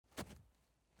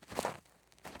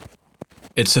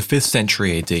It's the 5th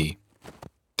century AD.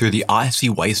 Through the icy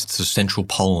wastes of central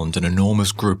Poland, an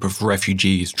enormous group of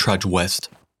refugees trudge west.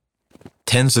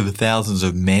 Tens of thousands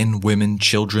of men, women,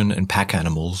 children, and pack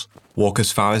animals walk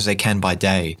as far as they can by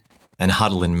day and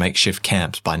huddle in makeshift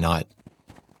camps by night.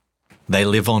 They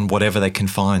live on whatever they can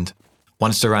find.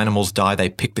 Once their animals die, they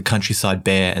pick the countryside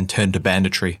bare and turn to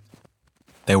banditry.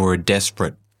 They were a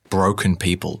desperate, broken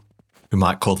people who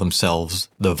might call themselves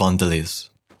the Vandalis,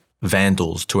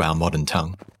 vandals to our modern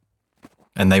tongue.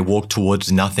 And they walked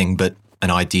towards nothing but an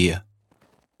idea,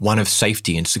 one of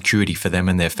safety and security for them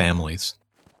and their families.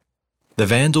 The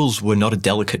Vandals were not a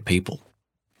delicate people.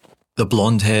 The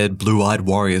blonde-haired, blue-eyed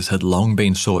warriors had long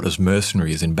been sought as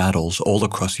mercenaries in battles all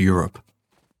across Europe.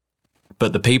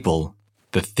 But the people,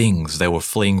 the things they were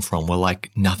fleeing from, were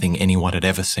like nothing anyone had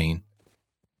ever seen.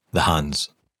 The Huns.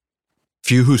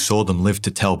 Few who saw them lived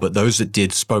to tell, but those that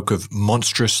did spoke of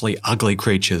monstrously ugly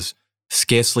creatures,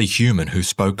 scarcely human, who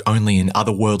spoke only in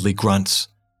otherworldly grunts.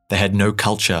 They had no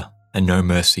culture and no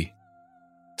mercy.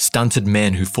 Stunted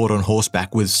men who fought on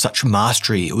horseback with such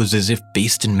mastery it was as if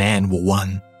beast and man were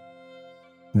one.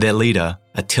 Their leader,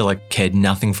 Attila, cared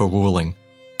nothing for ruling.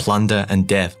 Plunder and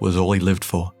death was all he lived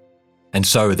for. And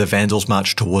so the Vandals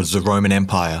marched towards the Roman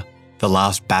Empire, the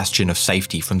last bastion of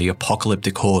safety from the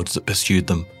apocalyptic hordes that pursued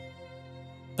them.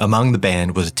 Among the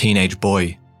band was a teenage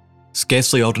boy.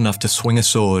 Scarcely old enough to swing a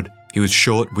sword, he was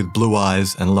short with blue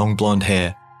eyes and long blonde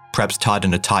hair, perhaps tied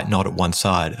in a tight knot at one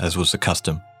side, as was the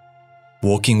custom.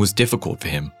 Walking was difficult for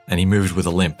him, and he moved with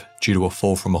a limp due to a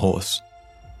fall from a horse.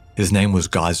 His name was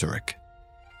Geiserik.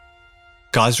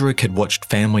 Geiserik had watched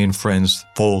family and friends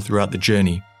fall throughout the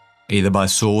journey, either by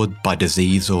sword, by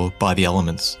disease, or by the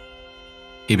elements.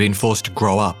 He'd been forced to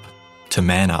grow up, to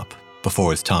man up, before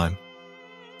his time.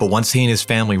 But once he and his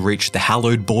family reached the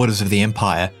hallowed borders of the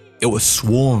empire, it was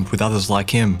swarmed with others like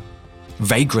him,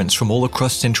 vagrants from all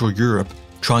across Central Europe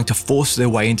trying to force their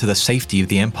way into the safety of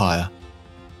the empire.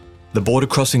 The border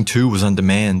crossing too was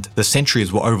undermanned, the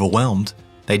sentries were overwhelmed.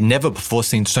 They'd never before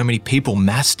seen so many people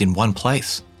massed in one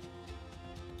place.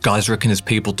 Geiserik and his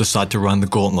people decide to run the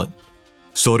gauntlet.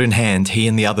 Sword in hand, he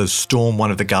and the others storm one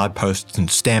of the guard posts and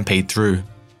stampede through.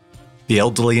 The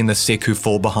elderly and the sick who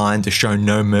fall behind are shown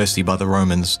no mercy by the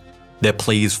Romans. Their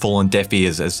pleas fall on deaf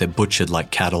ears as they're butchered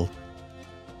like cattle.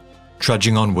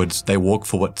 Trudging onwards, they walk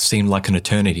for what seemed like an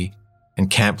eternity and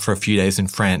camp for a few days in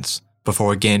France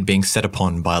before again being set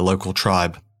upon by a local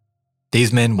tribe.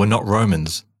 These men were not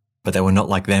Romans, but they were not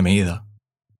like them either.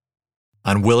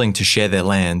 Unwilling to share their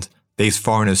land, these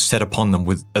foreigners set upon them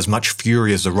with as much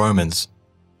fury as the Romans.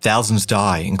 Thousands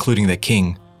die, including their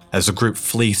king, as the group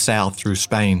flee south through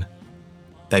Spain.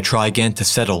 They try again to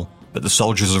settle, but the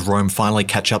soldiers of Rome finally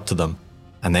catch up to them,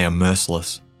 and they are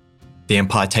merciless. The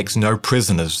empire takes no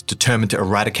prisoners, determined to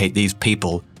eradicate these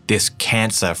people, this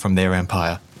cancer, from their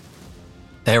empire.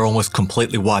 They are almost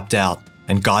completely wiped out,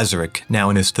 and Geiserik, now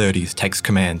in his 30s, takes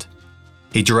command.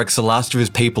 He directs the last of his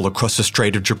people across the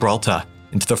Strait of Gibraltar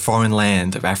into the foreign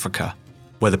land of Africa,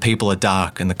 where the people are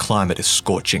dark and the climate is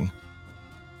scorching.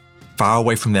 Far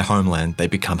away from their homeland, they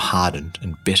become hardened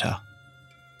and bitter.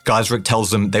 Geiserik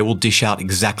tells them they will dish out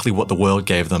exactly what the world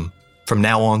gave them. From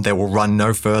now on, they will run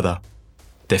no further.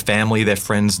 Their family, their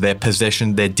friends, their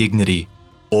possession, their dignity,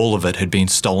 all of it had been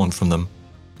stolen from them.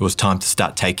 It was time to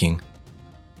start taking.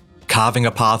 Carving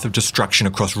a path of destruction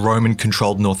across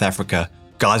Roman-controlled North Africa,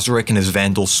 Geiserik and his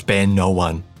Vandals spare no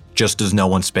one, just as no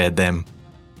one spared them.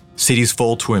 Cities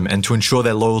fall to him, and to ensure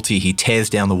their loyalty, he tears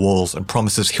down the walls and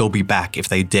promises he'll be back if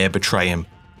they dare betray him.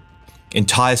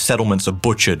 Entire settlements are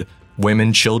butchered.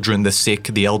 Women, children, the sick,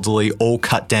 the elderly, all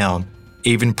cut down.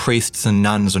 Even priests and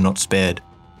nuns are not spared.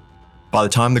 By the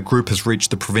time the group has reached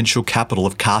the provincial capital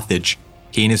of Carthage,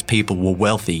 he and his people were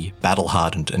wealthy,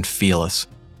 battle-hardened, and fearless.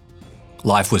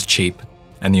 Life was cheap,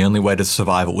 and the only way to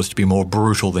survive it was to be more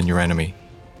brutal than your enemy.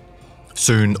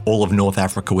 Soon, all of North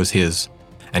Africa was his,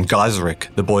 and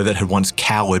Geiserik, the boy that had once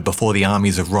cowered before the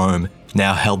armies of Rome,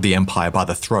 now held the empire by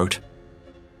the throat.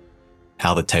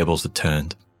 How the tables had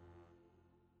turned.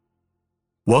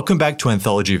 Welcome back to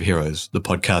Anthology of Heroes, the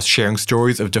podcast sharing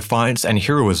stories of defiance and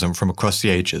heroism from across the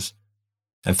ages.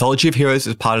 Anthology of Heroes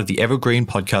is part of the Evergreen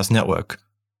Podcast Network.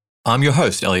 I'm your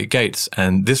host, Elliot Gates,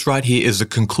 and this right here is the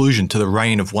conclusion to the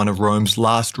reign of one of Rome's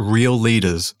last real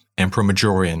leaders, Emperor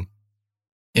Majorian.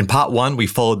 In part 1, we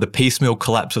followed the piecemeal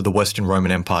collapse of the Western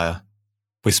Roman Empire.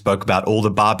 We spoke about all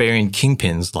the barbarian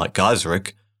kingpins, like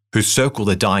Geiserik, who circled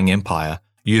the dying empire,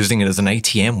 using it as an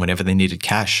ATM whenever they needed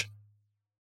cash.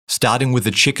 Starting with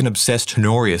the chicken-obsessed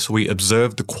Honorius, we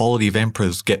observed the quality of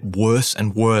emperors get worse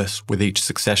and worse with each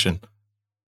succession.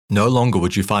 No longer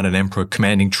would you find an emperor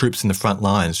commanding troops in the front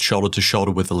lines, shoulder to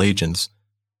shoulder with the legions.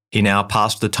 He now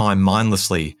passed the time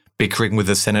mindlessly, bickering with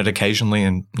the Senate occasionally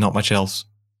and not much else.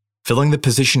 Filling the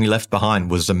position he left behind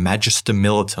was the Magister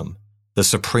Militum, the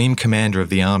supreme commander of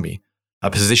the army, a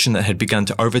position that had begun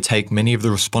to overtake many of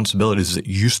the responsibilities that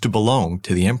used to belong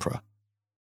to the emperor.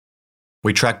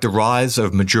 We tracked the rise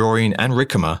of Majorian and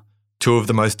Ricimer, two of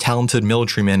the most talented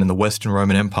military men in the Western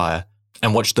Roman Empire,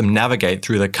 and watched them navigate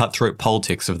through the cutthroat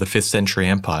politics of the 5th century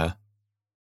empire.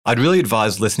 I'd really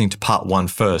advise listening to part 1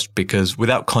 first because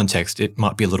without context it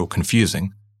might be a little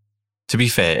confusing. To be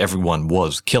fair, everyone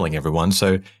was killing everyone,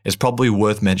 so it's probably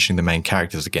worth mentioning the main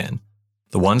characters again.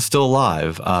 The ones still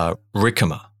alive are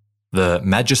Ricimer, the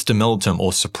Magister Militum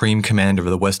or supreme commander of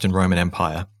the Western Roman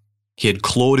Empire. He had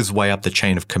clawed his way up the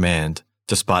chain of command,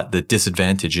 despite the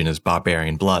disadvantage in his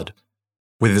barbarian blood.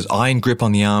 With his iron grip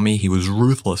on the army, he was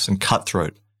ruthless and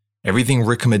cutthroat. Everything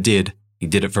Ricimer did, he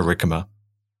did it for Ricimer.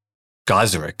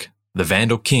 Gaiseric, the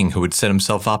Vandal king who had set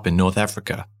himself up in North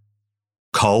Africa.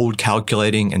 Cold,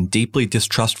 calculating, and deeply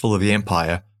distrustful of the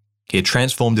empire, he had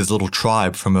transformed his little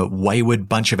tribe from a wayward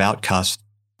bunch of outcasts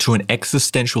to an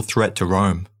existential threat to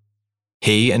Rome.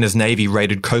 He and his navy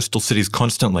raided coastal cities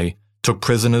constantly, took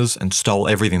prisoners, and stole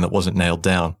everything that wasn't nailed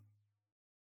down.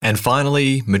 And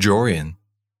finally, Majorian,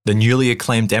 the newly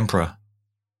acclaimed emperor.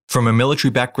 From a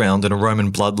military background and a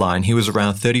Roman bloodline, he was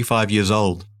around 35 years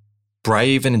old.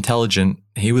 Brave and intelligent,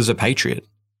 he was a patriot.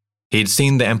 He had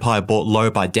seen the empire brought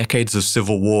low by decades of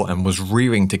civil war and was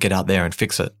rearing to get out there and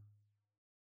fix it.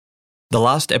 The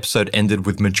last episode ended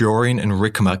with Majorian and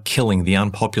Ricimer killing the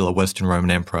unpopular Western Roman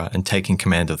emperor and taking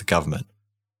command of the government.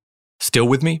 Still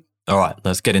with me? Alright,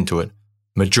 let's get into it.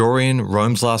 Majorian,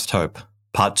 Rome's Last Hope,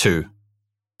 Part 2,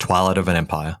 Twilight of an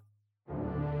Empire.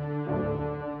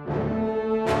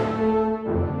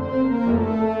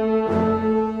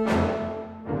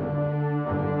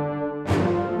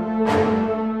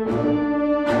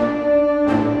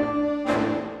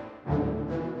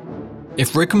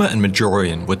 If Ricimer and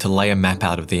Majorian were to lay a map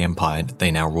out of the empire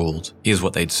they now ruled, here's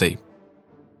what they'd see.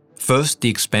 First, the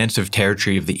expansive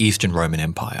territory of the Eastern Roman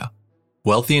Empire.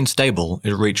 Wealthy and stable,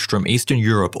 it reached from Eastern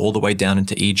Europe all the way down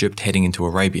into Egypt, heading into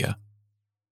Arabia.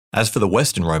 As for the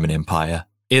Western Roman Empire,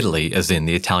 Italy, as in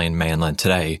the Italian mainland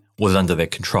today, was under their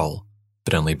control,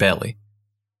 but only barely.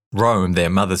 Rome, their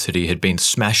mother city, had been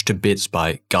smashed to bits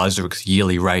by Gaiseric's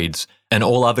yearly raids, and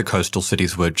all other coastal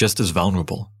cities were just as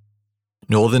vulnerable.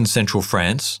 Northern central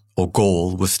France, or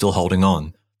Gaul, was still holding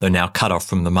on, though now cut off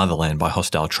from the motherland by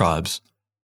hostile tribes.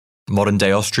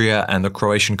 Modern-day Austria and the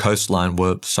Croatian coastline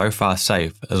were so far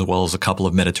safe, as well as a couple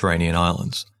of Mediterranean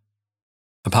islands.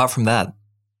 Apart from that,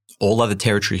 all other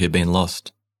territory had been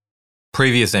lost.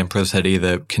 Previous emperors had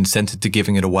either consented to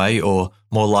giving it away, or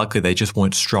more likely they just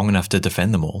weren't strong enough to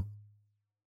defend them all.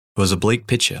 It was a bleak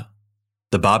picture.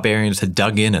 The barbarians had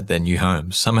dug in at their new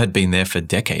homes. Some had been there for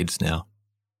decades now.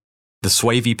 The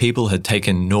Suevi people had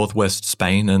taken northwest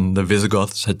Spain and the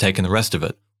Visigoths had taken the rest of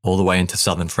it, all the way into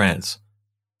southern France.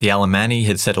 The Alemanni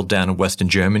had settled down in western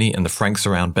Germany and the Franks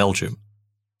around Belgium.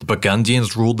 The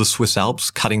Burgundians ruled the Swiss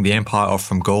Alps, cutting the empire off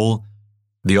from Gaul.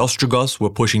 The Ostrogoths were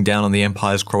pushing down on the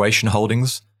empire's Croatian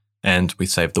holdings, and, we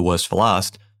saved the worst for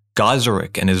last,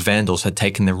 Gaiseric and his Vandals had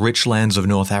taken the rich lands of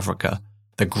North Africa,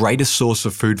 the greatest source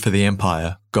of food for the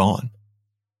empire, gone.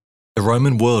 The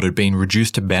Roman world had been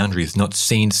reduced to boundaries not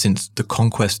seen since the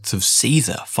conquests of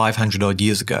Caesar 500-odd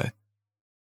years ago.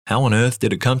 How on earth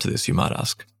did it come to this, you might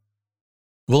ask?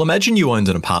 Well, imagine you owned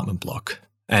an apartment block,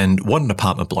 and what an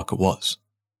apartment block it was.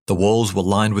 The walls were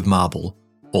lined with marble,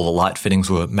 all the light fittings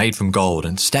were made from gold,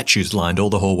 and statues lined all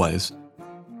the hallways.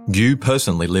 You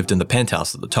personally lived in the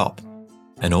penthouse at the top,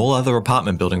 and all other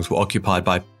apartment buildings were occupied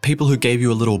by people who gave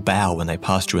you a little bow when they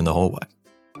passed you in the hallway.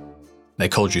 They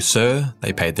called you sir,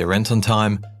 they paid their rent on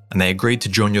time, and they agreed to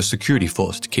join your security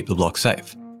force to keep the block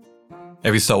safe.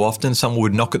 Every so often, someone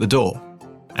would knock at the door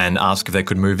and ask if they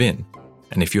could move in,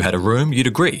 and if you had a room, you'd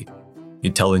agree.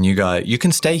 You'd tell the new guy, you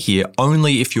can stay here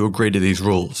only if you agree to these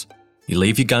rules. You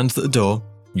leave your guns at the door,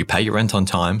 you pay your rent on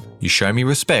time, you show me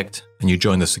respect, and you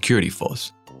join the security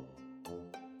force.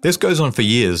 This goes on for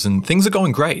years, and things are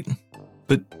going great,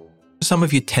 but some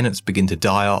of your tenants begin to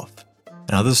die off,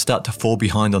 and others start to fall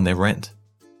behind on their rent.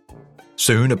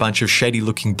 Soon, a bunch of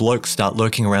shady-looking blokes start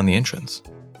lurking around the entrance.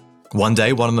 One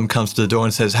day, one of them comes to the door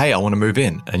and says, hey, I want to move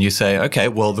in. And you say, okay,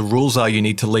 well, the rules are you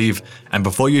need to leave. And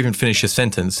before you even finish your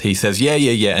sentence, he says, yeah,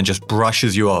 and just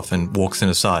brushes you off and walks in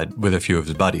aside with a few of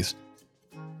his buddies.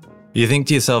 You think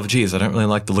to yourself, geez, I don't really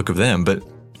like the look of them, but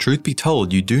truth be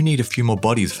told, you do need a few more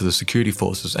bodies for the security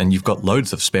forces and you've got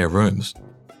loads of spare rooms.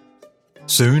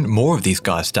 Soon, more of these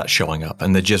guys start showing up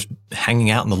and they're just hanging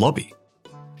out in the lobby.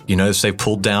 You notice they've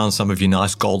pulled down some of your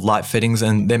nice gold light fittings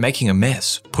and they're making a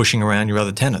mess, pushing around your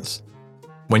other tenants.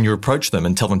 When you approach them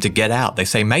and tell them to get out, they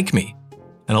say, "Make me."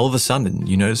 And all of a sudden,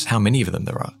 you notice how many of them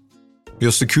there are.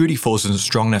 Your security force isn't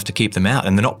strong enough to keep them out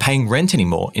and they're not paying rent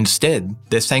anymore. Instead,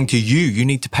 they're saying to you, you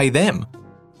need to pay them.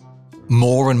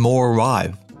 More and more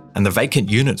arrive, and the vacant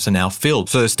units are now filled,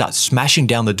 so they start smashing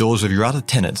down the doors of your other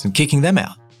tenants and kicking them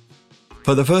out.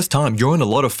 For the first time, you're in a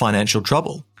lot of financial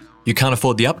trouble. You can't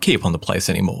afford the upkeep on the place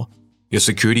anymore. Your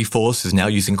security force is now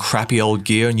using crappy old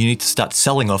gear and you need to start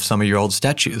selling off some of your old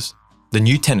statues. The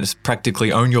new tenants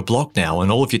practically own your block now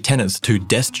and all of your tenants are too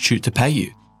destitute to pay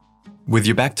you. With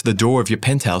your back to the door of your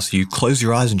penthouse, you close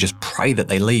your eyes and just pray that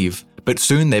they leave. But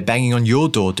soon they're banging on your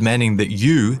door demanding that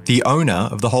you, the owner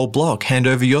of the whole block, hand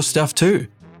over your stuff too.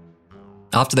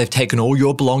 After they've taken all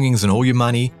your belongings and all your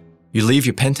money, you leave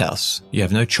your penthouse. You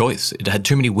have no choice. It had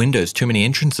too many windows, too many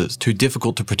entrances, too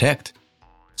difficult to protect.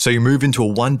 So you move into a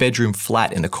one-bedroom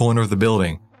flat in the corner of the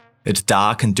building. It's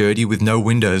dark and dirty with no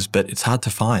windows, but it's hard to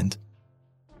find.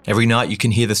 Every night you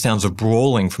can hear the sounds of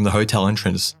brawling from the hotel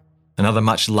entrance. Another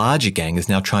much larger gang is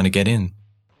now trying to get in,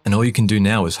 and all you can do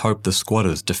now is hope the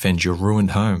squatters defend your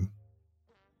ruined home.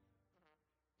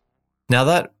 Now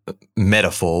that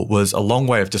metaphor was a long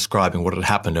way of describing what had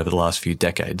happened over the last few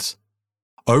decades.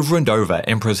 Over and over,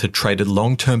 emperors had traded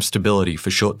long-term stability for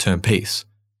short-term peace.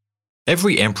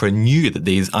 Every emperor knew that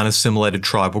these unassimilated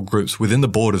tribal groups within the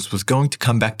borders was going to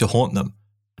come back to haunt them.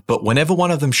 But whenever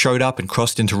one of them showed up and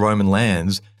crossed into Roman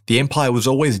lands, the empire was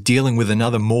always dealing with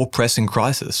another more pressing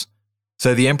crisis.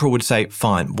 So the emperor would say,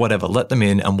 "Fine, whatever, let them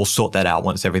in and we'll sort that out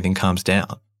once everything calms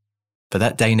down." But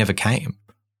that day never came.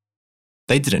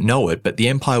 They didn't know it, but the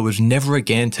empire was never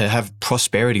again to have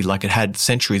prosperity like it had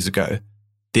centuries ago.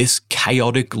 This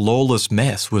chaotic, lawless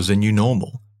mess was a new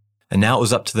normal, and now it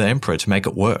was up to the emperor to make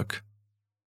it work.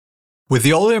 With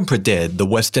the old emperor dead, the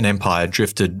Western Empire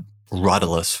drifted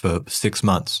rudderless for 6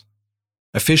 months.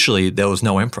 Officially, there was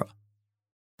no emperor.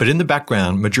 But in the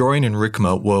background, Majorian and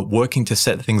Ricimer were working to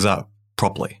set things up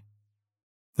properly.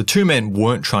 The two men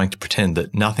weren't trying to pretend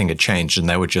that nothing had changed and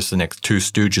they were just the next two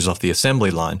stooges off the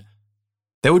assembly line.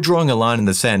 They were drawing a line in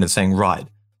the sand and saying, right,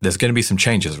 there's going to be some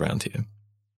changes around here.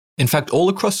 In fact, all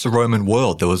across the Roman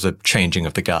world there was a changing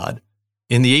of the guard.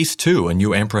 In the East too, a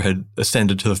new emperor had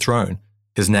ascended to the throne.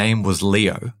 His name was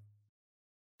Leo.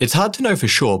 It's hard to know for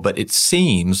sure, but it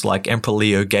seems like Emperor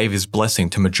Leo gave his blessing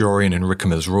to Majorian and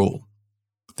Ricimer's rule.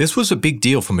 This was a big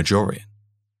deal for Majorian.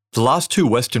 The last two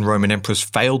Western Roman emperors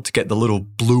failed to get the little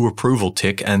blue approval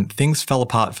tick and things fell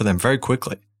apart for them very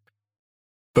quickly.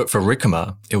 But for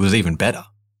Ricimer, it was even better.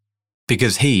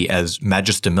 Because he, as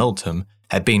Magister Militum,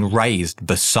 had been raised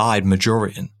beside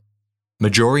Majorian.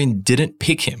 Majorian didn't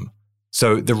pick him,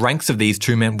 so the ranks of these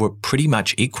two men were pretty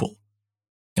much equal.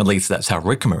 At least that's how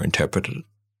Ricimer interpreted it.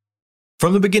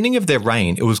 From the beginning of their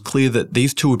reign, it was clear that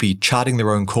these two would be charting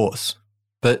their own course.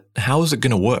 But how was it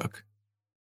going to work?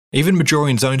 Even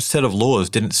Majorian's own set of laws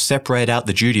didn't separate out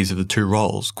the duties of the two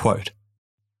roles. Quote,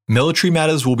 "Military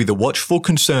matters will be the watchful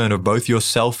concern of both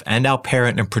yourself and our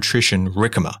parent and patrician,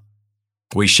 Ricimer.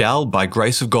 We shall, by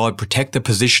grace of God, protect the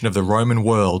position of the Roman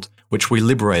world, which we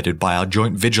liberated by our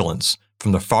joint vigilance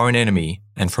from the foreign enemy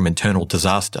and from internal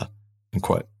disaster." End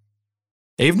quote.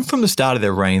 Even from the start of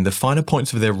their reign, the finer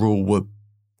points of their rule were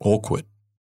awkward.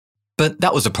 But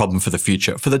that was a problem for the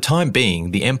future. For the time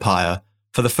being, the empire,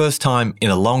 for the first time in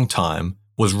a long time,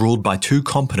 was ruled by two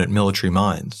competent military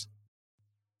minds.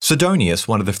 Sidonius,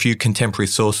 one of the few contemporary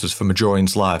sources for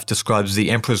Majorian's life, describes the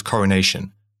emperor's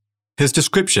coronation. His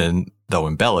description, though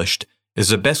embellished, is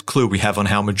the best clue we have on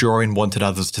how Majorian wanted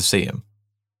others to see him.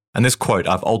 And this quote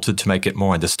I've altered to make it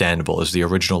more understandable as the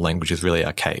original language is really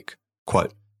archaic.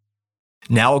 Quote,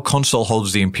 "Now a consul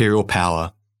holds the imperial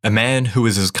power, a man who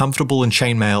is as comfortable in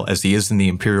chainmail as he is in the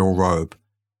imperial robe,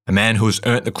 a man who has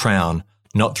earned the crown,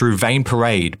 not through vain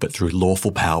parade, but through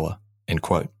lawful power." End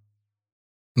quote.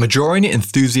 Majorian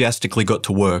enthusiastically got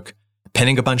to work,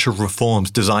 penning a bunch of reforms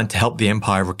designed to help the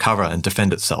empire recover and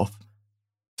defend itself.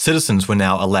 Citizens were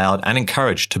now allowed and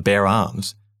encouraged to bear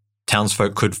arms.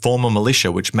 Townsfolk could form a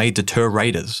militia which may deter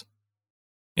raiders.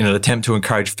 In an attempt to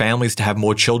encourage families to have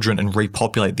more children and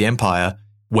repopulate the empire,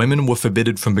 women were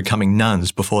forbidden from becoming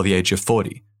nuns before the age of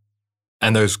 40.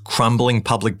 And those crumbling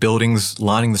public buildings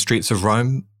lining the streets of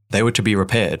Rome, they were to be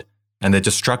repaired, and their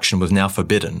destruction was now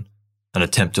forbidden, an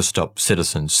attempt to stop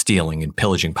citizens stealing and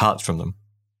pillaging parts from them.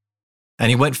 And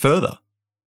he went further.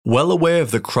 Well aware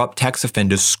of the corrupt tax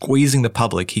offenders squeezing the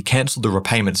public, he cancelled the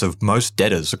repayments of most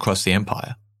debtors across the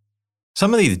empire.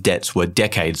 Some of these debts were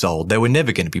decades old, they were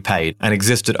never going to be paid, and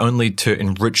existed only to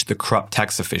enrich the corrupt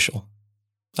tax official.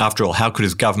 After all, how could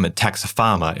his government tax a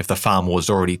farmer if the farmer was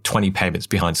already 20 payments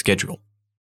behind schedule?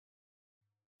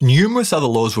 Numerous other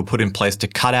laws were put in place to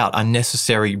cut out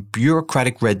unnecessary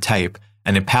bureaucratic red tape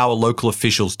and empower local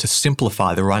officials to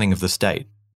simplify the running of the state.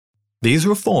 These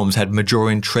reforms had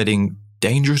Majorian treading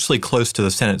dangerously close to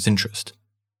the Senate's interest.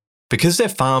 Because their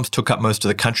farms took up most of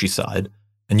the countryside,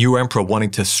 a new emperor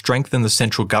wanting to strengthen the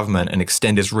central government and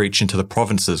extend his reach into the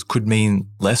provinces could mean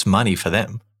less money for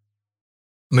them.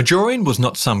 Majorian was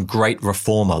not some great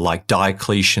reformer like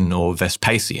Diocletian or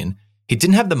Vespasian. He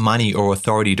didn't have the money or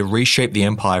authority to reshape the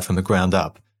empire from the ground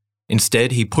up.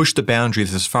 Instead, he pushed the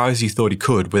boundaries as far as he thought he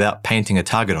could without painting a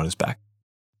target on his back.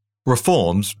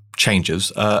 Reforms,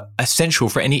 changes, are essential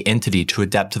for any entity to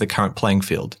adapt to the current playing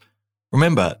field.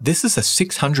 Remember, this is a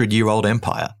 600-year-old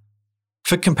empire.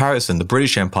 For comparison, the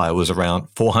British Empire was around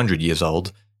 400 years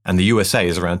old, and the USA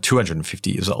is around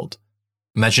 250 years old.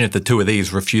 Imagine if the two of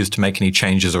these refused to make any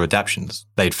changes or adaptations.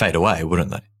 They'd fade away,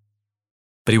 wouldn't they?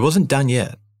 But he wasn't done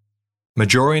yet.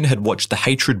 Majorian had watched the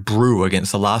hatred brew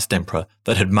against the last emperor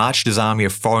that had marched his army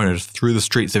of foreigners through the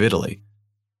streets of Italy.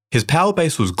 His power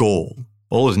base was Gaul,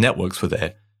 all his networks were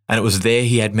there, and it was there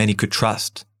he had men he could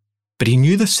trust. But he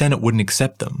knew the Senate wouldn't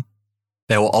accept them.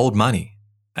 They were old money,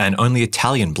 and only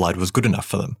Italian blood was good enough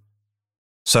for them.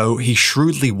 So he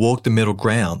shrewdly walked the middle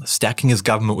ground, stacking his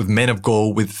government with men of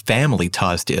Gaul with family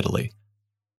ties to Italy.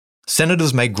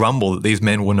 Senators may grumble that these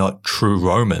men were not true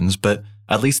Romans, but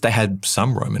at least they had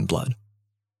some Roman blood.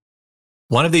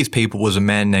 One of these people was a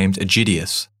man named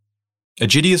Aegidius.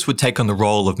 Aegidius would take on the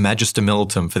role of Magister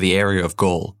Militum for the area of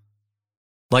Gaul.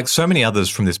 Like so many others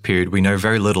from this period, we know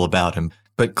very little about him,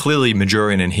 but clearly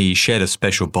Majorian and he shared a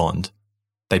special bond.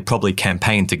 They'd probably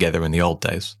campaigned together in the old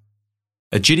days.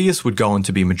 Aegidius would go on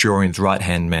to be Majorian's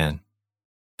right-hand man.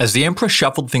 As the emperor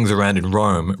shuffled things around in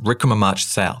Rome, Ricimer marched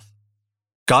south.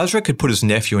 Gaiseric had put his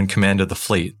nephew in command of the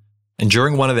fleet, and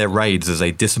during one of their raids as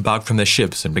they disembarked from their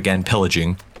ships and began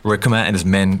pillaging, Ricimer and his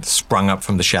men sprung up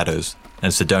from the shadows,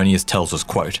 and Sidonius tells us,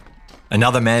 quote,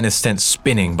 "Another man is sent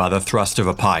spinning by the thrust of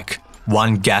a pike,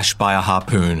 one gashed by a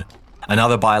harpoon,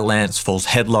 another by a lance falls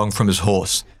headlong from his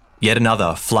horse, yet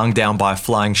another, flung down by a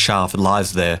flying shaft,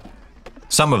 lies there.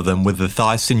 Some of them, with the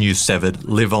thigh sinews severed,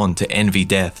 live on to envy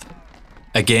death.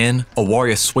 Again, a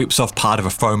warrior sweeps off part of a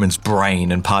foeman's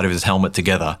brain and part of his helmet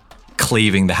together,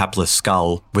 cleaving the hapless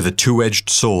skull with a two-edged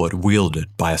sword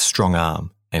wielded by a strong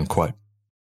arm." End quote.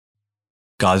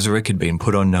 Gaiseric had been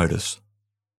put on notice.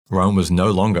 Rome was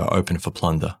no longer open for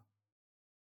plunder.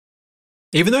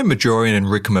 Even though Majorian and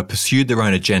Ricimer pursued their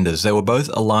own agendas, they were both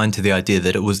aligned to the idea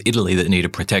that it was Italy that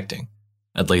needed protecting,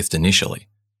 at least initially.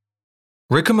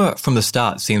 Ricimer, from the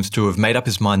start, seems to have made up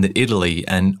his mind that Italy,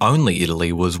 and only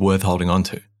Italy, was worth holding on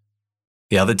to.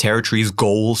 The other territories,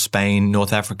 Gaul, Spain,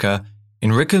 North Africa,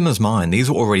 in Ricimer's mind,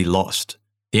 these were already lost.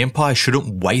 The empire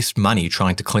shouldn't waste money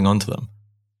trying to cling on to them.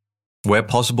 Where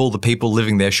possible, the people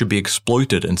living there should be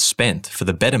exploited and spent for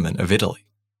the betterment of Italy.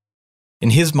 In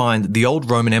his mind, the old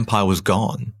Roman Empire was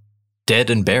gone,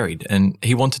 dead and buried, and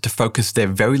he wanted to focus their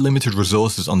very limited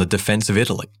resources on the defense of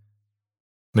Italy.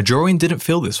 Majorian didn't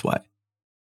feel this way.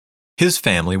 His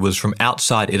family was from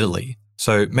outside Italy,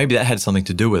 so maybe that had something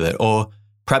to do with it, or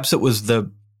perhaps it was the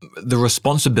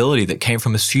responsibility that came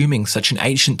from assuming such an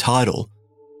ancient title.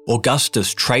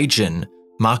 Augustus, Trajan,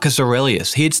 Marcus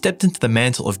Aurelius, he had stepped into the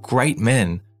mantle of great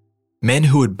men, men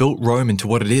who had built Rome into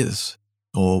what it is,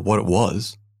 or what it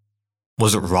was.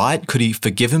 Was it right? Could he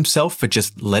forgive himself for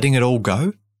just letting it all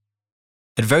go?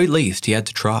 At very least, he had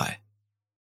to try.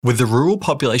 With the rural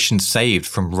population saved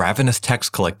from ravenous tax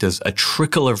collectors, a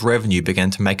trickle of revenue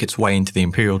began to make its way into the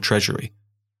imperial treasury.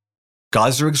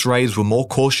 Gaiseric's raids were more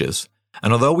cautious,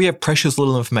 and although we have precious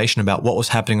little information about what was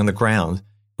happening on the ground,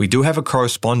 we do have a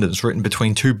correspondence written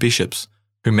between two bishops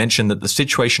who mentioned that the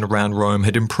situation around Rome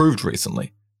had improved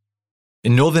recently.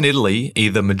 In northern Italy,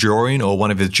 either Majorian or one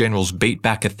of his generals beat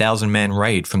back a 1,000-man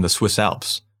raid from the Swiss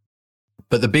Alps.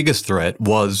 But the biggest threat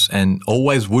was, and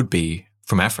always would be,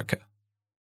 from Africa.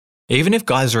 Even if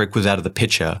Gaiseric was out of the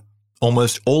picture,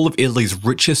 almost all of Italy's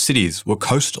richest cities were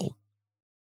coastal.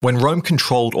 When Rome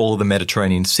controlled all of the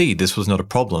Mediterranean Sea, this was not a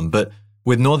problem, but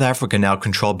with North Africa now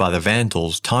controlled by the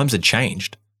Vandals, times had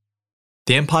changed.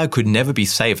 The empire could never be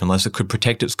safe unless it could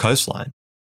protect its coastline.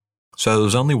 So there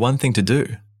was only one thing to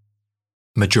do.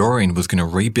 Majorian was going to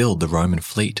rebuild the Roman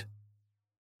fleet.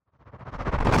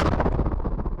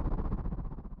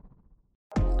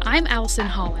 I'm Allison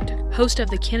Holland, host of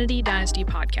the Kennedy Dynasty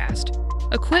podcast.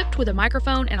 Equipped with a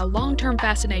microphone and a long-term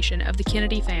fascination of the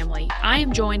Kennedy family, I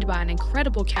am joined by an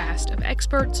incredible cast of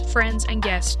experts, friends, and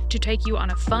guests to take you on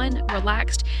a fun,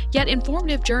 relaxed, yet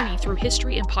informative journey through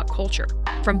history and pop culture.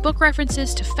 From book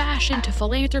references to fashion to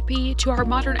philanthropy to our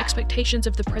modern expectations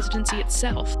of the presidency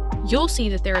itself, you'll see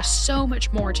that there is so much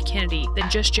more to Kennedy than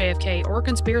just JFK or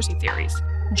conspiracy theories.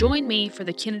 Join me for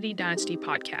the Kennedy Dynasty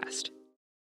podcast.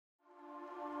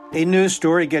 A news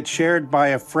story gets shared by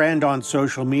a friend on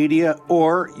social media,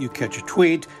 or you catch a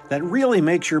tweet that really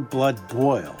makes your blood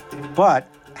boil. But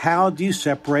how do you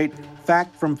separate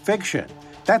fact from fiction?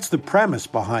 That's the premise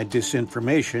behind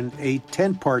Disinformation, a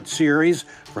 10-part series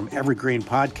from Evergreen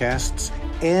Podcasts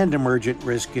and Emergent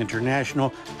Risk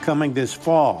International coming this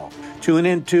fall. Tune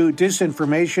into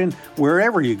Disinformation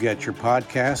wherever you get your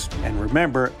podcasts, and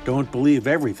remember, don't believe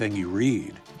everything you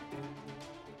read.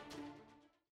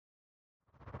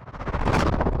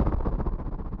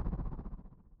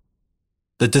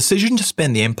 The decision to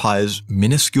spend the Empire's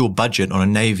minuscule budget on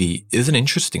a navy is an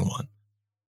interesting one.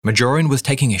 Majorian was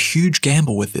taking a huge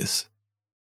gamble with this.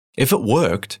 If it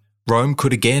worked, Rome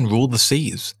could again rule the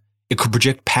seas. It could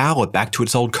project power back to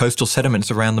its old coastal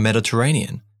settlements around the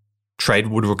Mediterranean. Trade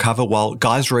would recover while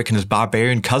Gaiseric and his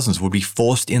barbarian cousins would be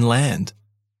forced inland.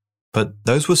 But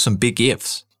those were some big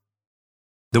ifs.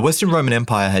 The Western Roman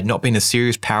Empire had not been a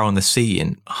serious power on the sea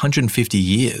in 150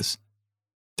 years.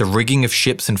 The rigging of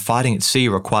ships and fighting at sea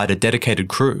required a dedicated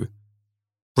crew.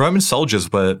 Roman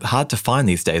soldiers were hard to find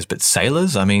these days, but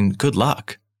sailors, good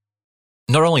luck.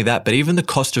 Not only that, but even the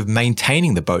cost of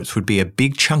maintaining the boats would be a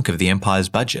big chunk of the Empire's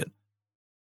budget.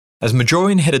 As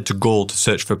Majorian headed to Gaul to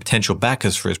search for potential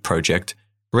backers for his project,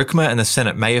 Ricimer and the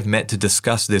Senate may have met to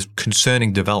discuss this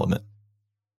concerning development.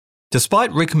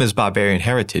 Despite Ricimer's barbarian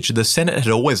heritage, the Senate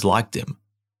had always liked him.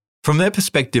 From their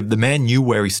perspective, the man knew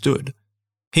where he stood.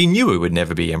 He knew he would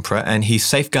never be emperor, and he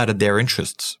safeguarded their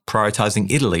interests, prioritizing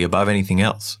Italy above anything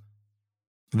else.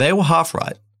 They were half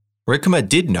right. Ricimer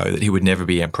did know that he would never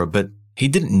be emperor, but he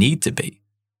didn't need to be.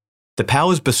 The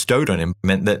powers bestowed on him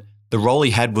meant that the role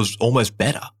he had was almost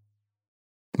better.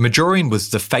 Majorian was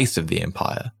the face of the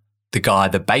empire, the guy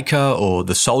the baker or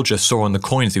the soldier saw on the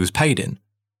coins he was paid in.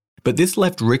 But this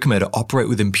left Ricimer to operate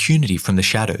with impunity from the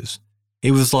shadows. He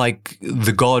was like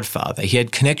the Godfather. He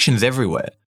had connections everywhere.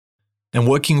 And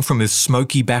working from his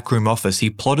smoky backroom office, he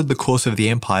plotted the course of the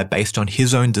empire based on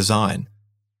his own design.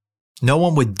 No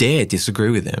one would dare disagree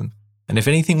with him, and if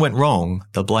anything went wrong,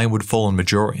 the blame would fall on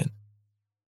Majorian.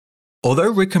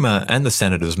 Although Ricimer and the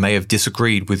senators may have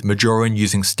disagreed with Majorian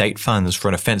using state funds for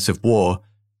an offensive war,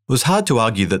 it was hard to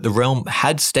argue that the realm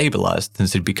had stabilized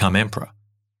since he'd become emperor.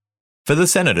 For the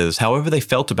senators, however they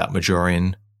felt about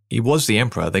Majorian, he was the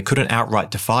emperor. They couldn't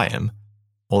outright defy him.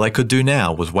 All they could do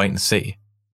now was wait and see.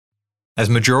 As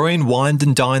Majorian wined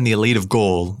and dined the elite of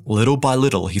Gaul, little by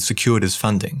little he secured his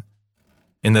funding.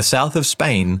 In the south of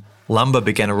Spain, lumber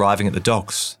began arriving at the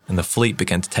docks, and the fleet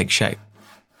began to take shape.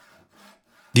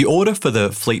 The order for the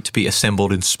fleet to be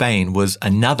assembled in Spain was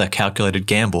another calculated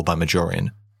gamble by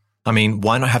Majorian.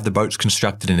 Why not have the boats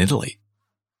constructed in Italy?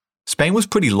 Spain was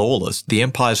pretty lawless, the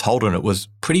empire's hold on it was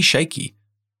pretty shaky,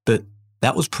 but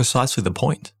that was precisely the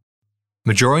point.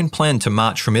 Majorian planned to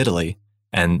march from Italy,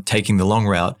 and taking the long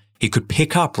route, he could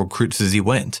pick up recruits as he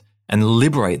went and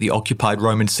liberate the occupied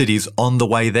Roman cities on the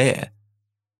way there.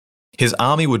 His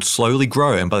army would slowly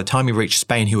grow, and by the time he reached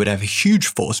Spain, he would have a huge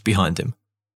force behind him.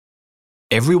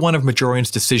 Every one of Majorian's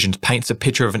decisions paints a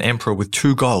picture of an emperor with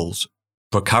two goals: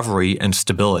 recovery and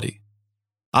stability.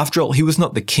 After all, he was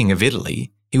not the king of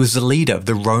Italy, he was the leader of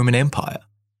the Roman Empire.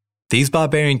 These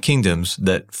barbarian kingdoms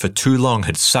that for too long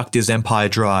had sucked his empire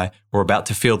dry were about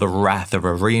to feel the wrath of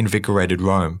a reinvigorated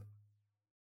Rome.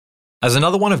 As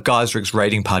another one of Gaiseric's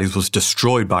raiding parties was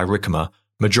destroyed by Ricimer,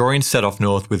 Majorian set off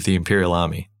north with the imperial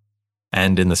army.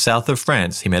 And in the south of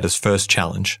France, he met his first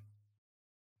challenge.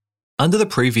 Under the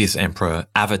previous emperor,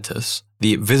 Avitus,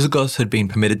 the Visigoths had been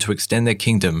permitted to extend their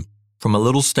kingdom from a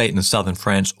little state in southern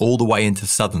France all the way into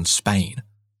southern Spain.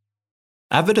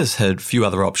 Avitus had few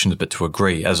other options but to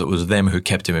agree, as it was them who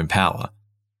kept him in power.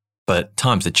 But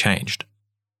times had changed.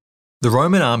 The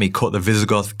Roman army caught the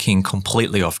Visigoth king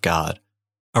completely off guard.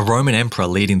 A Roman emperor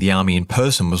leading the army in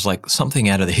person was like something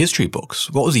out of the history books.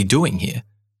 What was he doing here?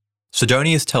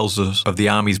 Sidonius tells us of the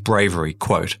army's bravery,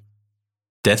 quote,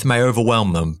 "Death may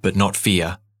overwhelm them, but not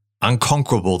fear.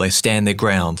 Unconquerable they stand their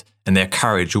ground, and their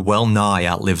courage well nigh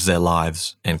outlives their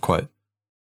lives," end quote.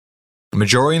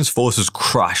 Majorian's forces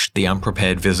crushed the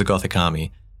unprepared Visigothic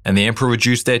army, and the emperor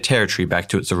reduced their territory back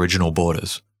to its original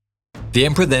borders. The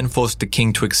emperor then forced the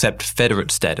king to accept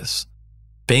federate status.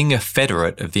 Being a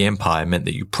federate of the empire meant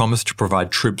that you promised to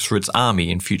provide troops for its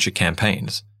army in future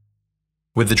campaigns.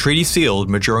 With the treaty sealed,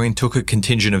 Majorian took a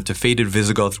contingent of defeated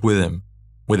Visigoths with him.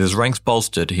 With his ranks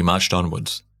bolstered, he marched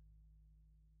onwards.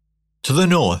 To the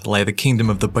north lay the kingdom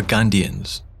of the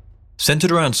Burgundians.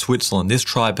 Centred around Switzerland, this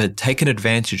tribe had taken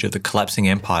advantage of the collapsing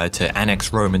empire to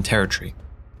annex Roman territory.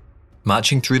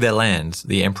 Marching through their lands,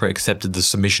 the emperor accepted the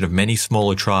submission of many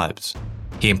smaller tribes.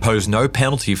 He imposed no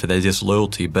penalty for their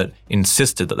disloyalty, but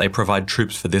insisted that they provide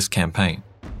troops for this campaign.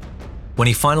 When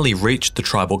he finally reached the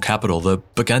tribal capital, the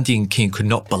Burgundian king could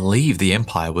not believe the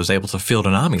empire was able to field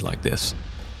an army like this.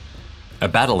 A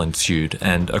battle ensued,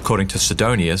 and according to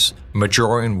Sidonius,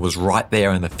 Majorian was right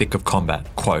there in the thick of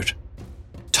combat. Quote,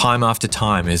 "Time after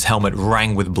time his helmet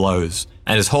rang with blows,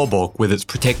 and his hauberk with its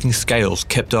protecting scales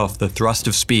kept off the thrust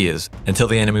of spears until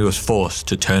the enemy was forced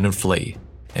to turn and flee."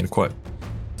 End quote.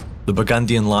 The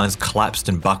Burgundian lines collapsed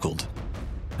and buckled.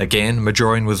 Again,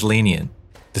 Majorian was lenient.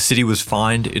 The city was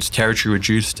fined, its territory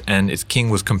reduced, and its king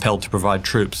was compelled to provide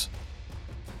troops.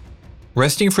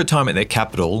 Resting for a time at their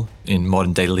capital, in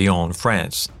modern-day Lyon,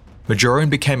 France, Majorian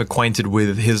became acquainted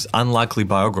with his unlikely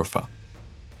biographer.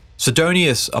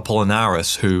 Sidonius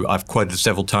Apollinaris, who I've quoted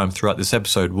several times throughout this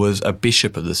episode, was a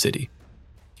bishop of the city.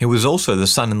 He was also the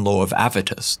son-in-law of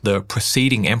Avitus, the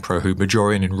preceding emperor who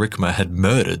Majorian and Ricimer had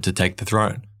murdered to take the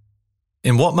throne.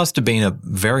 In what must have been a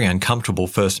very uncomfortable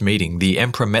first meeting, the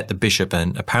emperor met the bishop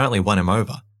and apparently won him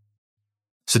over.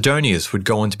 Sidonius would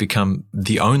go on to become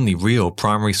the only real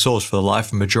primary source for the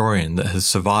life of Majorian that has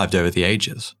survived over the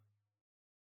ages.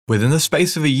 Within the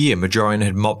space of a year, Majorian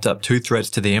had mopped up 2 threats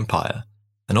to the empire,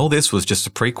 and all this was just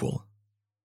a prequel.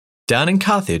 Down in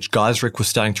Carthage, Gaiseric was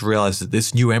starting to realise that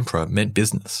this new emperor meant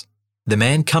business. The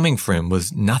man coming for him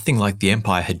was nothing like the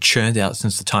empire had churned out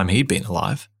since the time he'd been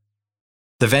alive.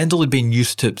 The Vandal had been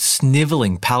used to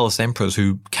snivelling palace emperors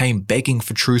who came begging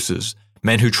for truces,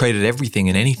 men who traded everything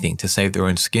and anything to save their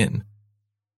own skin.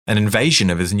 An invasion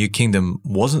of his new kingdom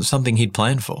wasn't something he'd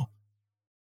planned for.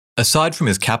 Aside from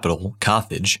his capital,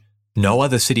 Carthage, no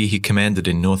other city he commanded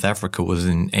in North Africa was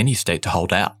in any state to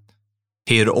hold out.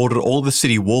 He had ordered all the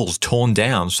city walls torn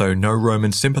down so no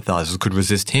Roman sympathizers could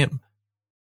resist him.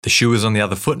 The shoe was on the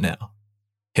other foot now.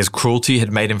 His cruelty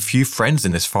had made him few friends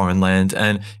in this foreign land,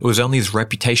 and it was only his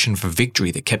reputation for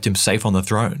victory that kept him safe on the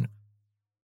throne.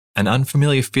 An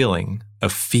unfamiliar feeling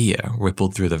of fear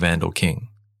rippled through the Vandal king.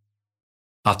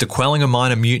 After quelling a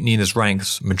minor mutiny in his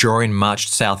ranks, Majorian marched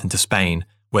south into Spain,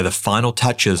 where the final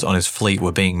touches on his fleet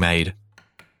were being made.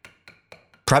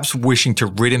 Perhaps wishing to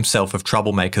rid himself of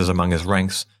troublemakers among his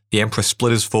ranks, the emperor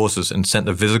split his forces and sent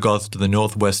the Visigoths to the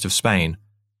northwest of Spain,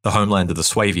 the homeland of the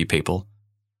Suevi people.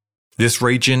 This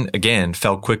region, again,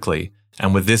 fell quickly,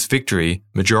 and with this victory,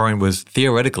 Majorian was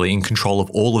theoretically in control of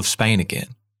all of Spain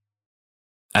again.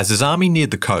 As his army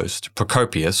neared the coast,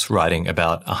 Procopius, writing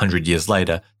about 100 years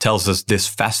later, tells us this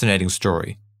fascinating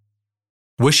story.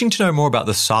 Wishing to know more about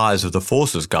the size of the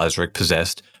forces Gaiseric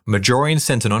possessed, Majorian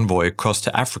sent an envoy across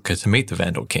to Africa to meet the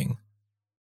Vandal king.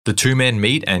 The 2 men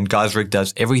meet, and Gaiseric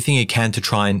does everything he can to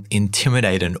try and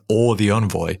intimidate and awe the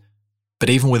envoy. But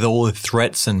even with all the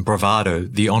threats and bravado,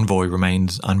 the envoy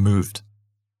remains unmoved.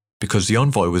 Because the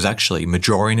envoy was actually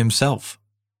Majorian himself.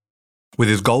 With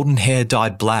his golden hair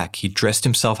dyed black, he dressed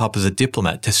himself up as a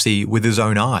diplomat to see with his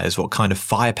own eyes what kind of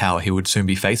firepower he would soon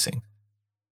be facing.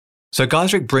 So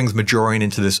Gaiseric brings Majorian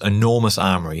into this enormous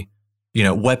armory,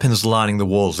 weapons lining the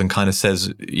walls, and kind of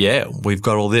says, "Yeah, we've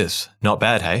got all this. Not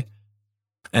bad, hey?"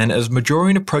 And as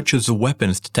Majorian approaches the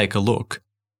weapons to take a look,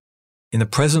 in the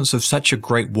presence of such a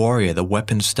great warrior, the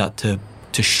weapons start to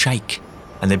shake,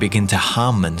 and they begin to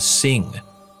hum and sing.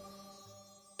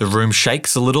 The room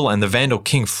shakes a little, and the Vandal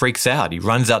king freaks out. He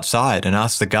runs outside and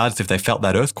asks the guards if they felt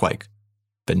that earthquake,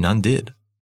 but none did.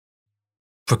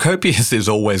 Procopius is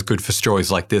always good for stories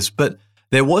like this, but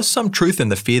there was some truth in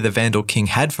the fear the Vandal king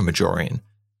had for Majorian,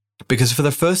 because for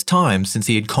the first time since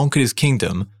he had conquered his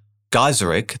kingdom,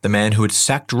 Gaiseric, the man who had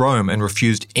sacked Rome and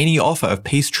refused any offer of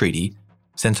peace treaty,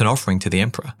 sent an offering to the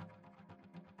emperor.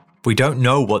 We don't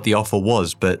know what the offer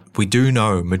was, but we do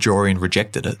know Majorian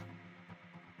rejected it.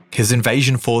 His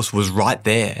invasion force was right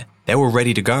there. They were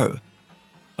ready to go.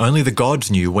 Only the gods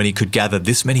knew when he could gather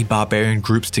this many barbarian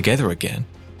groups together again.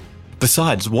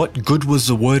 Besides, what good was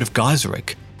the word of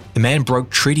Gaiseric? The man broke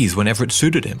treaties whenever it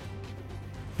suited him.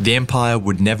 The empire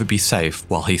would never be safe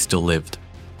while he still lived.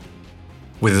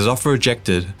 With his offer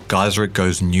rejected, Gaiseric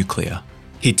goes nuclear.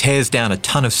 He tears down a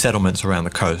ton of settlements around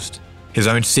the coast, his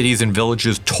own cities and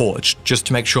villages torched just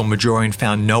to make sure Majorian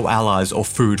found no allies or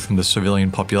food from the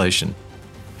civilian population.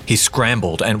 He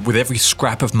scrambled, and with every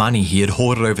scrap of money he had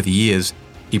hoarded over the years,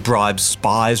 He bribed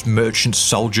spies, merchants,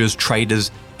 soldiers,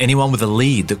 traders, anyone with a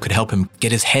lead that could help him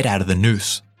get his head out of the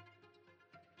noose.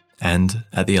 And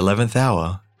at the 11th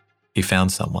hour, he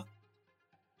found someone.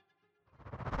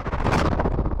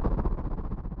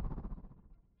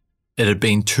 It had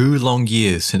been 2 long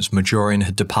years since Majorian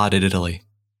had departed Italy.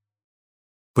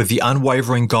 With the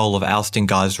unwavering goal of ousting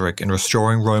Gaiseric and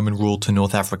restoring Roman rule to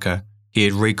North Africa, he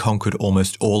had reconquered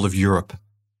almost all of Europe.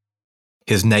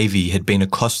 His navy had been a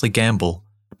costly gamble,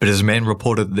 but his men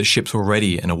reported that the ships were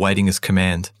ready and awaiting his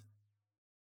command.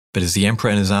 But as the emperor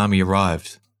and his army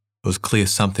arrived, it was clear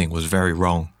something was very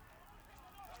wrong.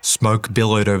 Smoke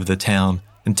billowed over the town,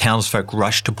 and townsfolk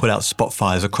rushed to put out spot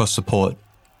fires across the port.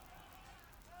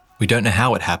 We don't know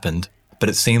how it happened, but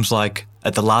it seems like,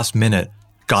 at the last minute,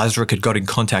 Gaiseric had got in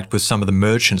contact with some of the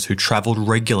merchants who travelled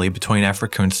regularly between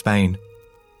Africa and Spain.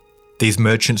 These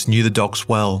merchants knew the docks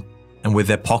well, and with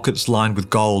their pockets lined with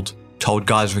gold, told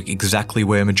Gaiseric exactly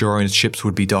where Majorian's ships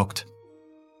would be docked.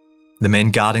 The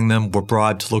men guarding them were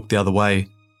bribed to look the other way,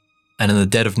 and in the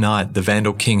dead of night, the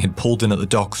Vandal king had pulled in at the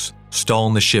docks,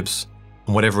 stolen the ships,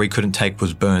 and whatever he couldn't take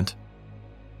was burnt.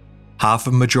 Half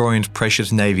of Majorian's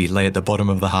precious navy lay at the bottom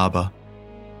of the harbour.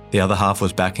 The other half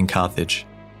was back in Carthage.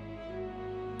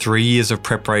 3 years of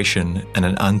preparation and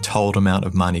an untold amount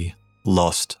of money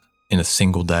lost in a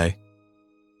single day.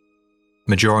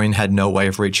 Majorian had no way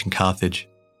of reaching Carthage.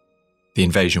 The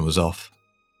invasion was off.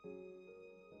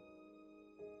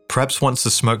 Perhaps once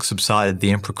the smoke subsided,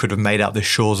 the emperor could have made out the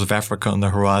shores of Africa on the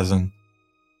horizon.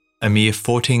 A mere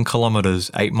 14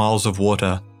 kilometres, 8 miles of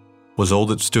water, was all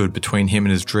that stood between him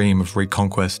and his dream of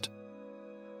reconquest.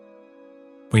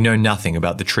 We know nothing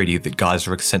about the treaty that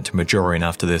Gaiseric sent to Majorian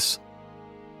after this.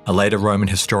 A later Roman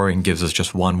historian gives us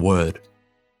just one word: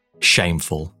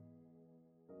 shameful.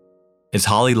 It's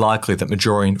highly likely that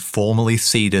Majorian formally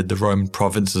ceded the Roman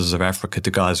provinces of Africa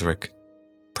to Gaiseric.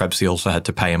 Perhaps he also had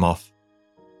to pay him off.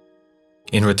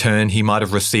 In return, he might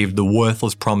have received the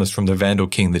worthless promise from the Vandal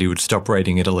king that he would stop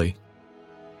raiding Italy.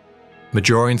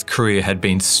 Majorian's career had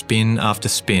been spin after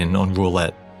spin on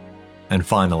roulette, and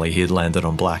finally he had landed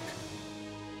on black.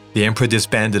 The emperor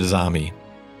disbanded his army.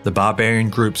 The barbarian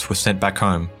groups were sent back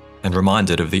home and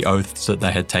reminded of the oaths that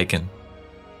they had taken.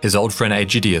 His old friend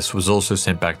Aegidius was also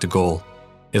sent back to Gaul.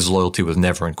 His loyalty was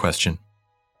never in question.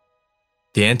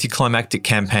 The anticlimactic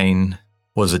campaign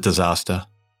was a disaster.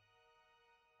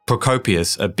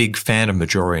 Procopius, a big fan of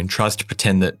Majorian, tries to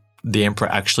pretend that the emperor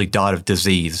actually died of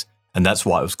disease, and that's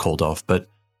why it was called off, but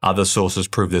other sources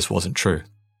prove this wasn't true.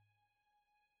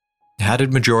 How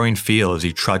did Majorian feel as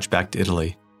he trudged back to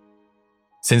Italy?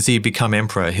 Since he had become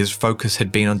emperor, his focus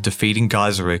had been on defeating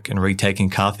Gaiseric and retaking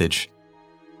Carthage.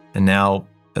 And now,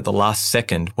 at the last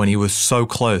second, when he was so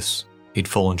close, he'd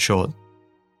fallen short.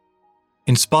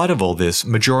 In spite of all this,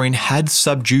 Majorian had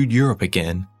subdued Europe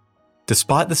again.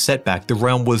 Despite the setback, the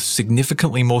realm was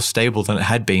significantly more stable than it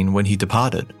had been when he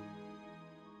departed.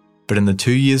 But in the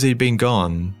 2 years he'd been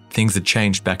gone, things had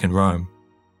changed back in Rome.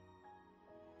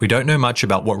 We don't know much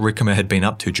about what Ricimer had been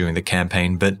up to during the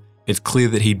campaign, but it's clear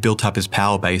that he built up his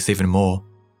power base even more.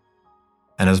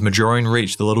 And as Majorian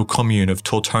reached the little commune of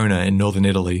Tortona in northern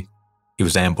Italy, he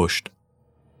was ambushed.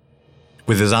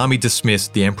 With his army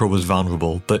dismissed, the emperor was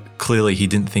vulnerable, but clearly he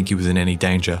didn't think he was in any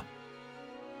danger.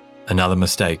 Another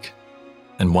mistake,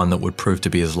 and one that would prove to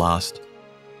be his last.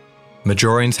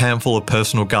 Majorian's handful of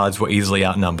personal guards were easily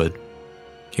outnumbered.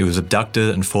 He was abducted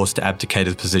and forced to abdicate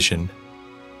his position.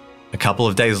 A couple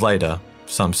of days later,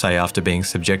 some say after being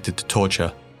subjected to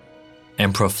torture,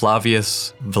 Emperor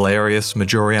Flavius Valerius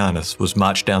Majorianus was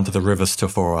marched down to the river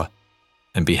Stafora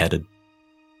and beheaded.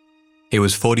 He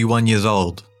was 41 years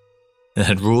old and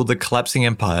had ruled the collapsing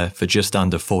empire for just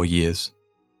under 4 years.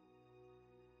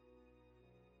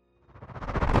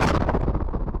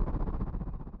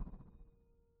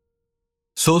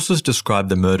 Sources describe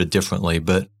the murder differently,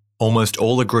 but almost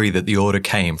all agree that the order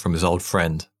came from his old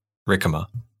friend, Ricimer.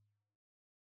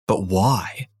 But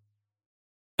why?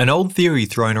 An old theory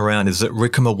thrown around is that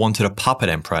Ricimer wanted a puppet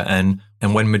emperor, and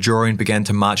when Majorian began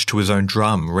to march to his own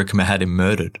drum, Ricimer had him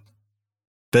murdered.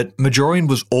 But Majorian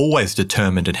was always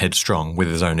determined and headstrong with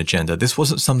his own agenda. This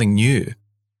wasn't something new.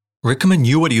 Ricimer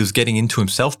knew what he was getting into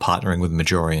himself partnering with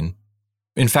Majorian.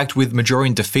 In fact, with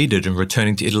Majorian defeated and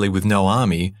returning to Italy with no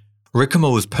army,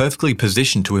 Ricimer was perfectly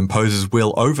positioned to impose his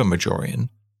will over Majorian.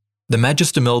 The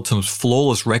Magister Militum's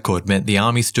flawless record meant the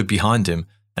army stood behind him,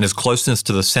 and his closeness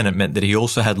to the Senate meant that he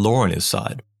also had law on his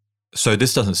side. So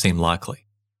this doesn't seem likely.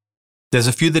 There's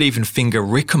a few that even finger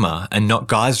Ricimer and not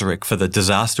Gaiseric for the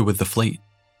disaster with the fleet.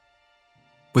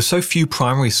 With so few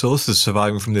primary sources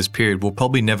surviving from this period, we'll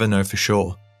probably never know for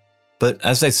sure. But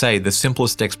as they say, the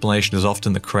simplest explanation is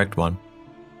often the correct one.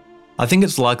 I think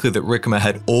it's likely that Ricimer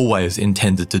had always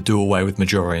intended to do away with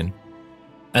Majorian,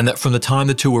 and that from the time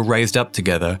the two were raised up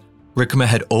together, Ricimer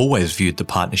had always viewed the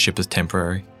partnership as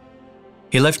temporary.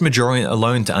 He left Majorian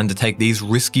alone to undertake these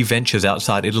risky ventures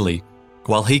outside Italy,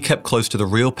 while he kept close to the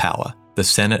real power, the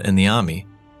Senate and the army.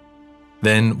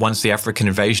 Then, once the African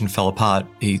invasion fell apart,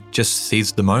 he just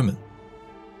seized the moment.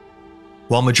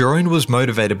 While Majorian was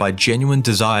motivated by genuine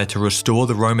desire to restore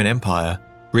the Roman Empire,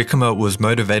 Ricimer was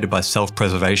motivated by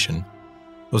self-preservation.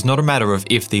 It was not a matter of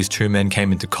if these two men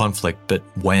came into conflict, but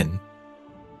when.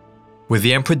 With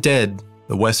the emperor dead,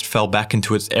 the West fell back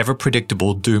into its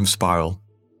ever-predictable doom spiral.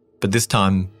 But this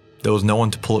time, there was no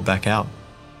one to pull it back out.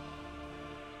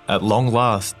 At long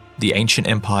last, the ancient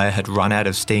empire had run out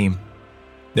of steam.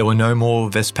 There were no more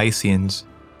Vespasians,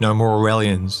 no more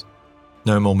Aurelians,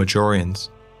 no more Majorians.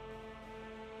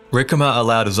 Ricimer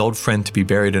allowed his old friend to be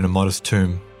buried in a modest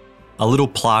tomb. A little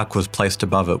plaque was placed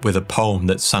above it with a poem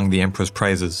that sung the emperor's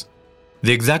praises.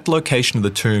 The exact location of the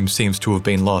tomb seems to have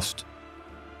been lost.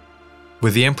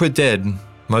 With the emperor dead,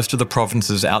 most of the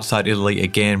provinces outside Italy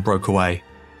again broke away,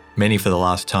 many for the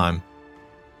last time.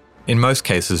 In most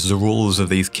cases, the rulers of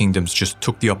these kingdoms just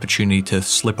took the opportunity to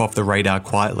slip off the radar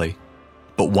quietly.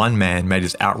 But one man made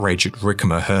his outrage at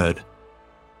Ricimer heard.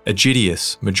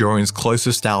 Aegidius, Majorian's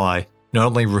closest ally, not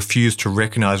only refused to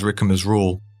recognise Ricimer's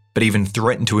rule, but even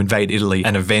threatened to invade Italy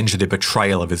and avenge the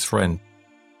betrayal of his friend.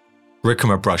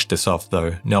 Ricimer brushed this off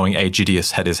though, knowing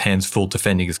Aegidius had his hands full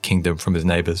defending his kingdom from his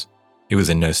neighbours. He was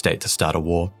in no state to start a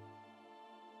war.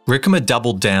 Ricimer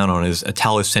doubled down on his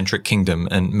Italo-centric kingdom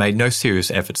and made no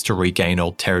serious efforts to regain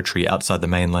old territory outside the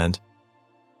mainland.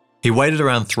 He waited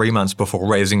around 3 months before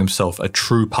raising himself a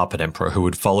true puppet emperor who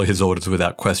would follow his orders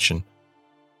without question.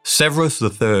 Severus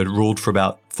III ruled for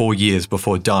about 4 years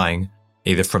before dying,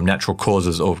 either from natural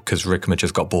causes or because Ricimer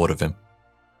just got bored of him.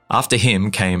 After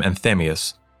him came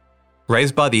Anthemius.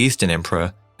 Raised by the Eastern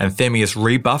Emperor, Anthemius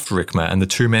rebuffed Ricimer and the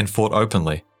two men fought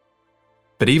openly.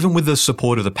 But even with the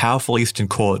support of the powerful Eastern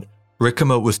court,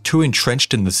 Ricimer was too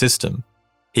entrenched in the system.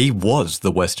 He was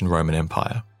the Western Roman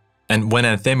Empire. And when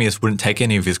Anthemius wouldn't take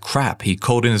any of his crap, he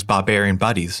called in his barbarian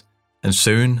buddies, and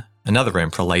soon another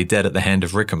emperor lay dead at the hand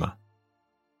of Ricimer.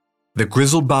 The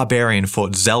grizzled barbarian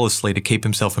fought zealously to keep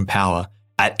himself in power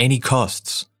at any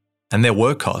costs, and there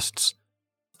were costs.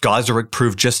 Gaiseric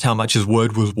proved just how much his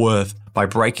word was worth by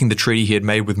breaking the treaty he had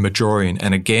made with Majorian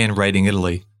and again raiding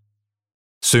Italy.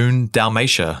 Soon,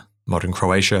 Dalmatia, modern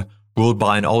Croatia, ruled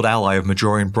by an old ally of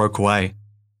Majorian, broke away.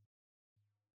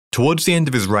 Towards the end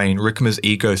of his reign, Ricimer's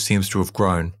ego seems to have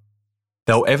grown.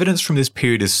 Though evidence from this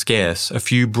period is scarce, a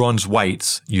few bronze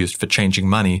weights, used for changing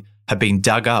money, have been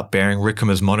dug up bearing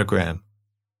Ricimer's monogram.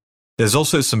 There's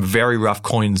also some very rough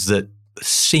coins that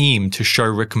seem to show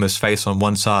Ricimer's face on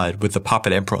one side with the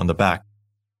puppet emperor on the back.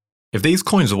 If these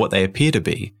coins are what they appear to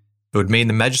be, it would mean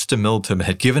the Magister Militum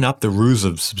had given up the ruse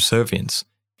of subservience.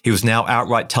 He was now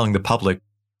outright telling the public,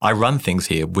 I run things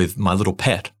here with my little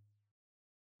pet.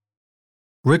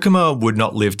 Ricimer would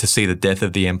not live to see the death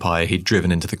of the empire he'd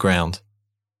driven into the ground.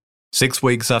 6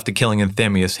 weeks after killing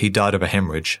Anthemius, he died of a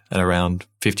hemorrhage at around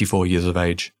 54 years of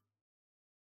age.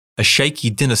 A shaky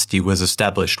dynasty was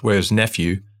established where his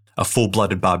nephew, a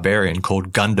full-blooded barbarian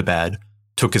called Gundobad,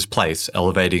 took his place,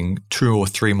 elevating 2 or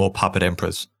 3 more puppet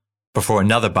emperors, before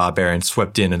another barbarian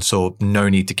swept in and saw no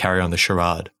need to carry on the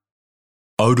charade.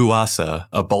 Odoacer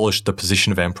abolished the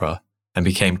position of emperor and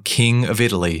became king of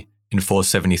Italy in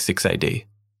 476 AD.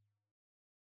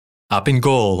 Up in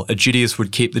Gaul, Aegidius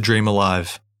would keep the dream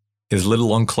alive. His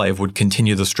little enclave would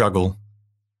continue the struggle,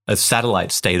 a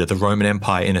satellite state of the Roman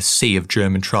Empire in a sea of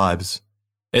German tribes.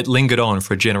 It lingered on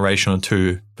for a generation or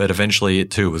two, but eventually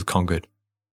it too was conquered.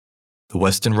 The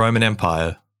Western Roman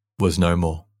Empire was no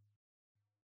more.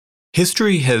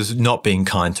 History has not been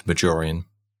kind to Majorian.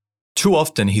 Too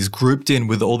often he's grouped in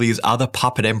with all these other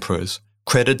puppet emperors,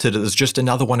 credited as just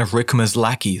another one of Ricimer's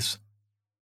lackeys.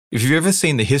 If you've ever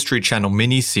seen the History Channel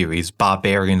mini-series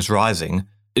Barbarians Rising,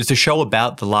 it's a show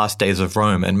about the last days of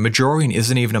Rome, and Majorian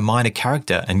isn't even a minor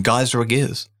character, and Gaiseric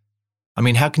is. I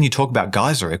mean, how can you talk about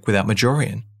Gaiseric without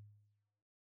Majorian?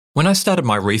 When I started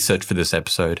my research for this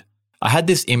episode, I had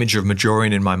this image of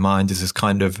Majorian in my mind as this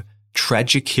kind of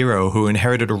tragic hero who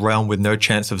inherited a realm with no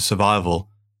chance of survival.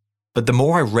 But the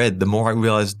more I read, the more I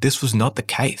realized this was not the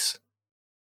case.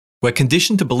 We're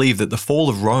conditioned to believe that the fall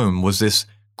of Rome was this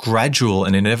gradual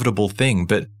and inevitable thing,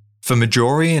 but for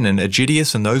Majorian and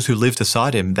Aegidius and those who lived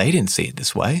aside him, they didn't see it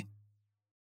this way.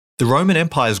 The Roman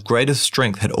Empire's greatest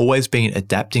strength had always been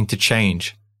adapting to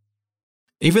change.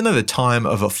 Even though the time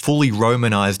of a fully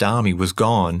Romanized army was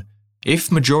gone, if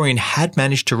Majorian had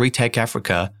managed to retake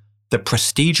Africa, the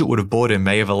prestige it would have brought him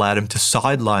may have allowed him to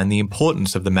sideline the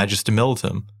importance of the Magister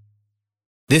Militum.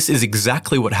 This is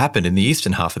exactly what happened in the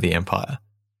eastern half of the empire.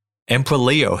 Emperor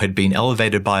Leo had been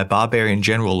elevated by a barbarian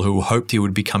general who hoped he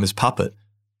would become his puppet,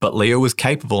 but Leo was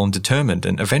capable and determined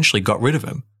and eventually got rid of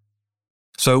him.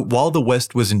 So while the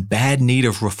West was in bad need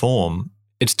of reform,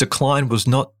 its decline was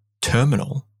not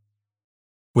terminal.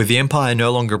 With the empire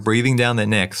no longer breathing down their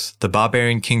necks, the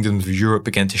barbarian kingdoms of Europe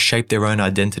began to shape their own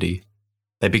identity.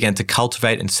 They began to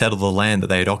cultivate and settle the land that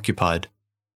they had occupied.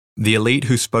 The elite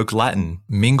who spoke Latin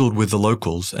mingled with the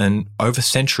locals, and over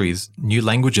centuries, new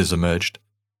languages emerged.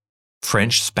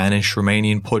 French, Spanish,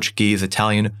 Romanian, Portuguese,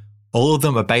 Italian, all of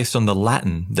them are based on the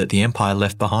Latin that the empire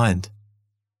left behind.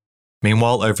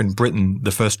 Meanwhile, over in Britain,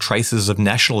 the first traces of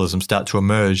nationalism start to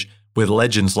emerge, with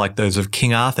legends like those of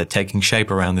King Arthur taking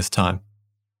shape around this time.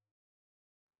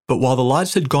 But while the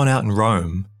lights had gone out in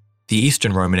Rome, the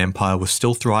Eastern Roman Empire was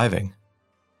still thriving.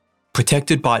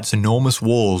 Protected by its enormous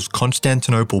walls,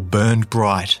 Constantinople burned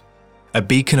bright, a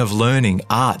beacon of learning,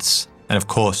 arts, and of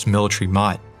course military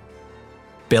might.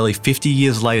 Barely 50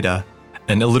 years later,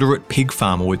 an illiterate pig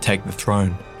farmer would take the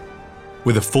throne.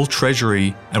 With a full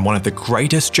treasury and one of the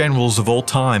greatest generals of all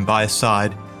time by his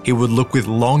side, he would look with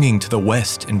longing to the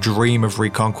west and dream of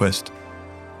reconquest.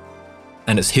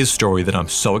 And it's his story that I'm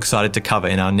so excited to cover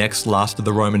in our next Last of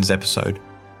the Romans episode.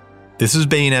 This has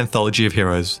been Anthology of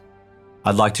Heroes.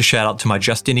 I'd like to shout out to my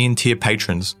Justinian tier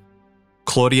patrons,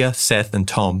 Claudia, Seth, and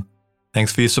Tom.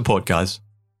 Thanks for your support, guys.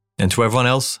 And to everyone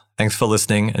else, thanks for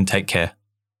listening and take care.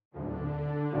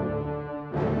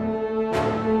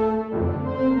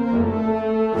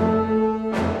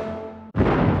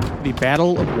 The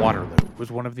Battle of Waterloo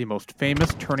was one of the most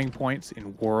famous turning points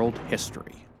in world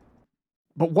history.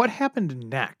 But what happened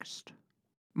next?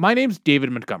 My name's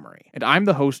David Montgomery, and I'm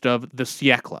the host of The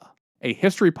Siècle, a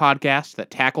history podcast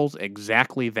that tackles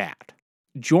exactly that.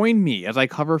 Join me as I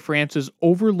cover France's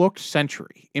overlooked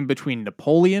century in between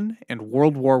Napoleon and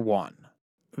World War I.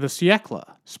 The Siècle,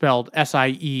 spelled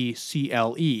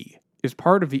S-I-E-C-L-E, is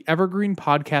part of the Evergreen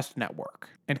Podcast Network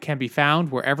and can be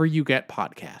found wherever you get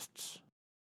podcasts.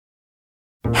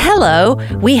 Hello,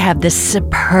 we have this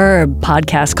superb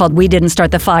podcast called We Didn't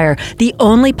Start the Fire, the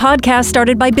only podcast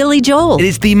started by Billy Joel. It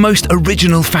is the most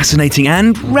original, fascinating,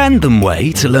 and random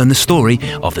way to learn the story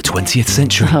of the 20th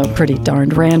century. Oh, pretty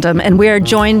darned random. And we are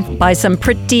joined by some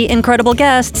pretty incredible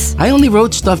guests. I only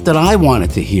wrote stuff that I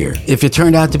wanted to hear. If it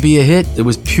turned out to be a hit, it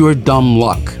was pure dumb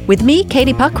luck. With me,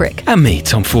 Katie Puckrick. And me,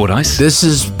 Tom Fordyce. This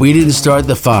is We Didn't Start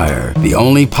the Fire, the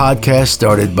only podcast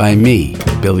started by me,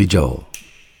 Billy Joel.